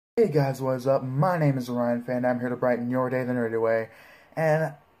Hey guys, what is up? My name is Ryan Fan. I'm here to brighten your day the nerdy way,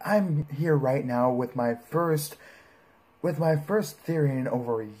 and I'm here right now with my first theory in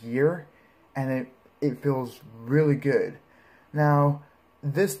over a year, and it feels really good. Now,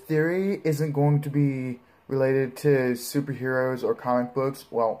 this theory isn't going to be related to superheroes or comic books.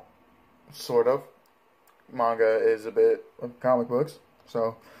 Well, sort of. Manga is a bit of comic books,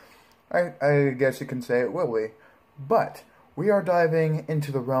 so I guess you can say it will be. But we are diving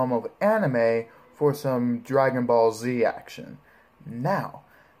into the realm of anime for some Dragon Ball Z action. Now,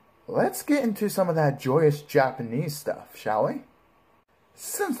 let's get into some of that joyous Japanese stuff, shall we?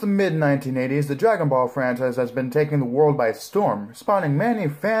 Since the mid-1980s, the Dragon Ball franchise has been taking the world by storm, spawning many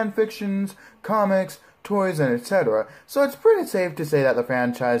fan fictions, comics, toys, and etc. So it's pretty safe to say that the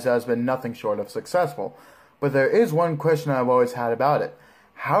franchise has been nothing short of successful. But there is one question I've always had about it.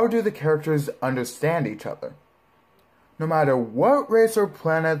 How do the characters understand each other? No matter what race or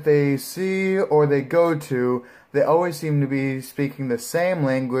planet they see or they go to, they always seem to be speaking the same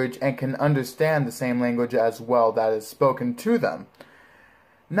language and can understand the same language as well that is spoken to them.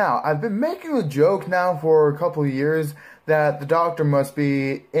 Now, I've been making the joke now for a couple of years that the Doctor must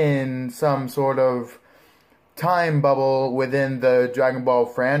be in some sort of time bubble within the Dragon Ball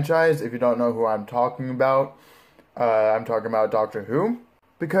franchise. If you don't know who I'm talking about Doctor Who.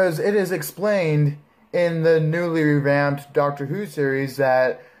 Because it is explained in the newly revamped Doctor Who series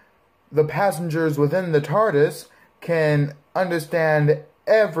that the passengers within the TARDIS can understand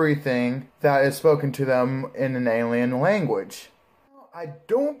everything that is spoken to them in an alien language. I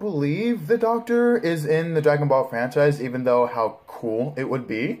don't believe the Doctor is in the Dragon Ball franchise, even though how cool it would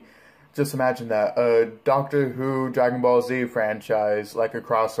be. Just imagine that, a Doctor Who Dragon Ball Z franchise, like a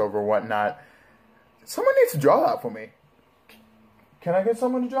crossover, whatnot. Someone needs to draw that for me. Can I get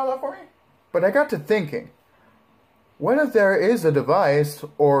someone to draw that for me? But I got to thinking, what if there is a device,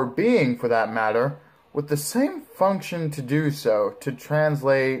 or being for that matter, with the same function to do so, to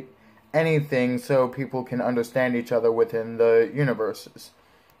translate anything so people can understand each other within the universes?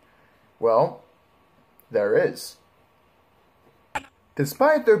 Well, there is.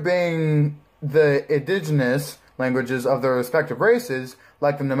 Despite there being the indigenous languages of their respective races,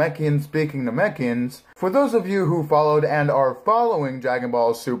 like the Namekians speaking Namekians, for those of you who followed and are following Dragon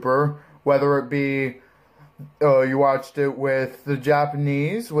Ball Super, whether it be you watched it with the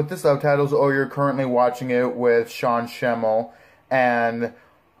Japanese, with the subtitles, or you're currently watching it with Sean Schemmel and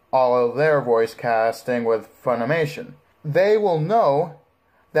all of their voice casting with Funimation, they will know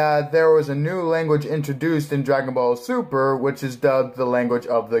that there was a new language introduced in Dragon Ball Super, which is dubbed the language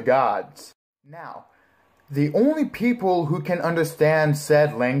of the gods. Now, the only people who can understand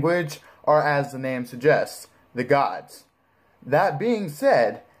said language are, as the name suggests, the gods. That being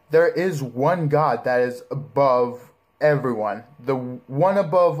said, there is one God that is above everyone, the one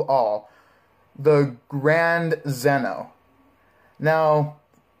above all, the Grand Zeno. Now,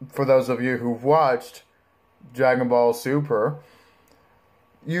 for those of you who've watched Dragon Ball Super,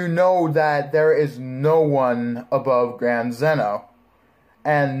 you know that there is no one above Grand Zeno,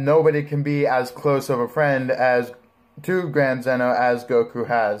 and nobody can be as close of a friend as to Grand Zeno as Goku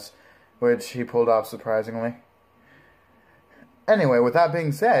has, which he pulled off surprisingly. Anyway, with that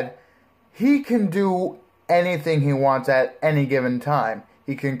being said, he can do anything he wants at any given time.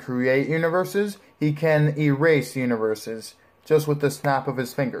 He can create universes, he can erase universes, just with the snap of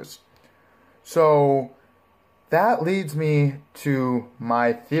his fingers. So, that leads me to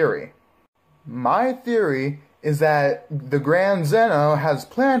my theory. My theory is that the Grand Zeno has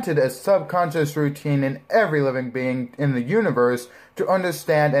planted a subconscious routine in every living being in the universe to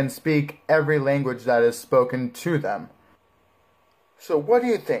understand and speak every language that is spoken to them. So what do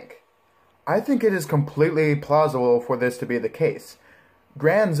you think? I think it is completely plausible for this to be the case.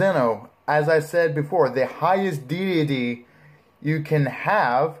 Grand Zeno, as I said before, the highest deity you can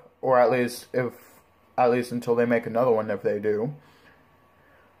have, or at least until they make another one if they do,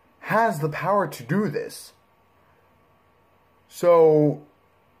 has the power to do this. So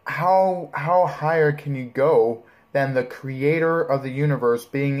how higher can you go than the creator of the universe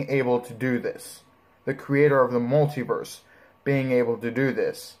being able to do this? The creator of the multiverse being able to do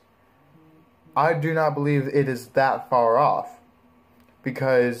this. I do not believe it is that far off,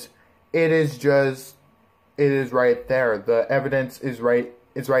 because it is right there. The evidence is right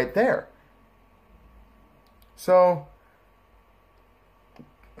there. So,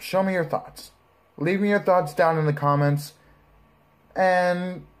 show me your thoughts. Leave me your thoughts down in the comments,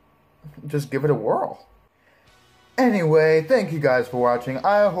 and just give it a whirl. Anyway, thank you guys for watching.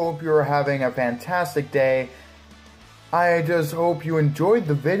 I hope you're having a fantastic day. I just hope you enjoyed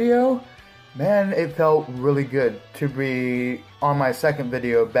the video, Man, it felt really good to be on my second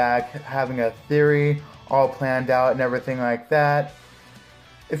video back, having a theory all planned out and everything like that.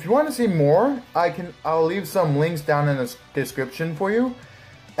 If you want to see more, I'll leave some links down in the description for you.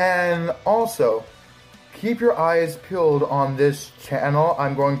 And also, keep your eyes peeled on this channel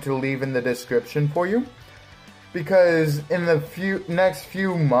I'm going to leave in the description for you. Because in the next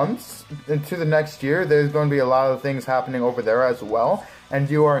few months, into the next year, there's going to be a lot of things happening over there as well. And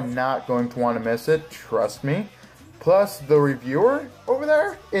you are not going to want to miss it, trust me. Plus, the reviewer over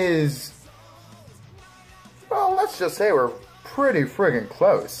there is, well, let's just say we're pretty friggin'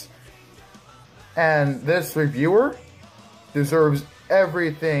 close. And this reviewer deserves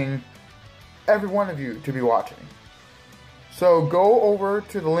everything, every one of you to be watching. So go over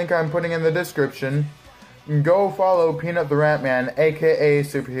to the link I'm putting in the description and go follow Peanut the Rant Man, aka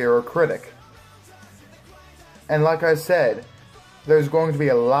Superhero Critic. And like I said, there's going to be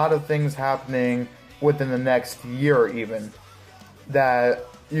a lot of things happening within the next year even that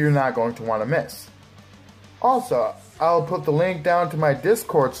you're not going to want to miss. Also, I'll put the link down to my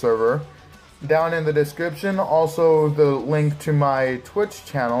Discord server down in the description. Also, the link to my Twitch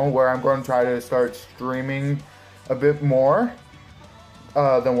channel where I'm going to try to start streaming a bit more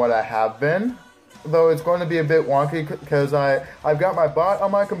than what I have been. Though it's going to be a bit wonky because I've got my bot on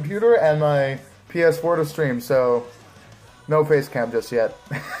my computer and my PS4 to stream, so no face cam just yet.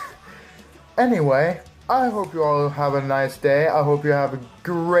 Anyway, I hope you all have a nice day. I hope you have a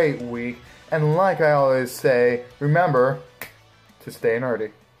great week. And like I always say, remember to stay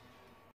nerdy.